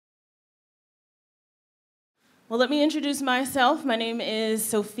Well, let me introduce myself. My name is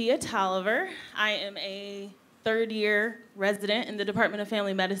Sophia Tolliver. I am a third-year resident in the Department of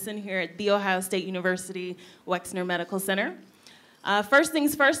Family Medicine here at The Ohio State University Wexner Medical Center. First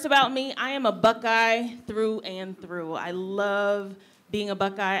things first about me, I am a Buckeye through and through. I love being a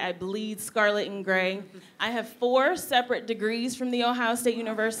Buckeye. I bleed scarlet and gray. I have 4 separate degrees from The Ohio State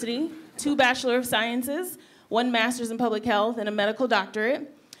University, 2 Bachelor of Sciences, 1 Master's in Public Health, and a medical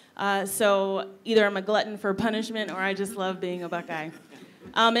doctorate. So either I'm a glutton for punishment or I just love being a Buckeye.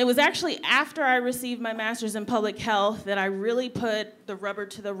 It was actually after I received my master's in public health that I really put the rubber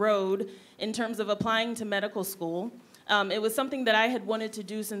to the road in terms of applying to medical school. It was something that I had wanted to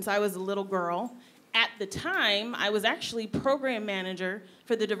do since I was a little girl. At the time, I was actually program manager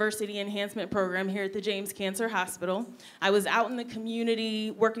for the diversity enhancement program here at the James Cancer Hospital. I was out in the community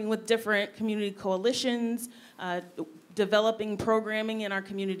working with different community coalitions, developing programming in our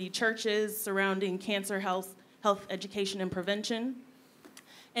community churches surrounding cancer health education and prevention.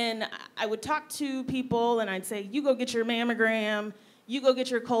 And I would talk to people and I'd say, you go get your mammogram, you go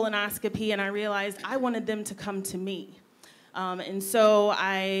get your colonoscopy, and I realized I wanted them to come to me. And so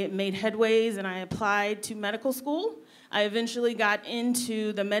I made headways and I applied to medical school. I eventually got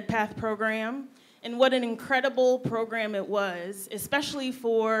into the MEDPATH program. And what an incredible program it was, especially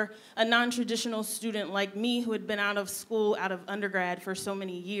for a non-traditional student like me who had been out of school, out of undergrad for so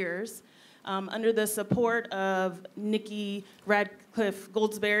many years. Under the support of Nikki Radcliffe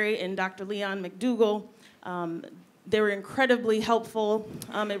Goldsberry and Dr. Leon McDougall, they were incredibly helpful.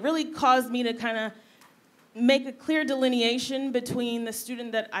 It really caused me to kind of make a clear delineation between the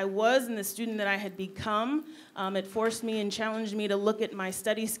student that I was and the student that I had become. It forced me and challenged me to look at my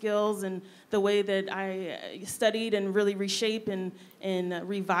study skills and the way that I studied and really reshape and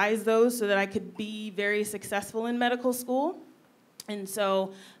revise those so that I could be very successful in medical school. And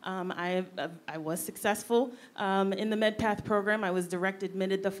so I was successful in the MEDPATH program. I was direct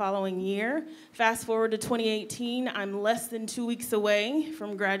admitted the following year. Fast forward to 2018, I'm less than 2 weeks away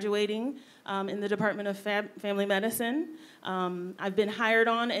from graduating in the Department of Family Medicine. I've been hired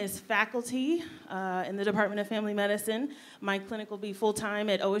on as faculty in the Department of Family Medicine. My clinic will be full-time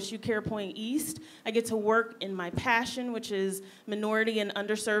at OSU CarePoint East. I get to work in my passion, which is minority and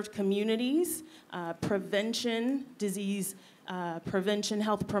underserved communities, prevention, disease prevention,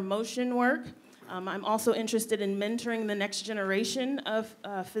 health promotion work. I'm also interested in mentoring the next generation of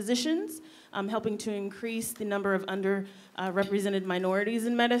physicians, helping to increase the number of underrepresented minorities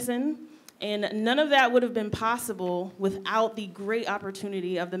in medicine. And none of that would have been possible without the great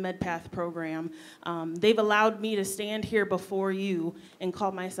opportunity of the MEDPATH program. They've allowed me to stand here before you and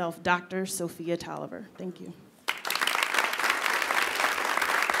call myself Dr. Sophia Tolliver. Thank you.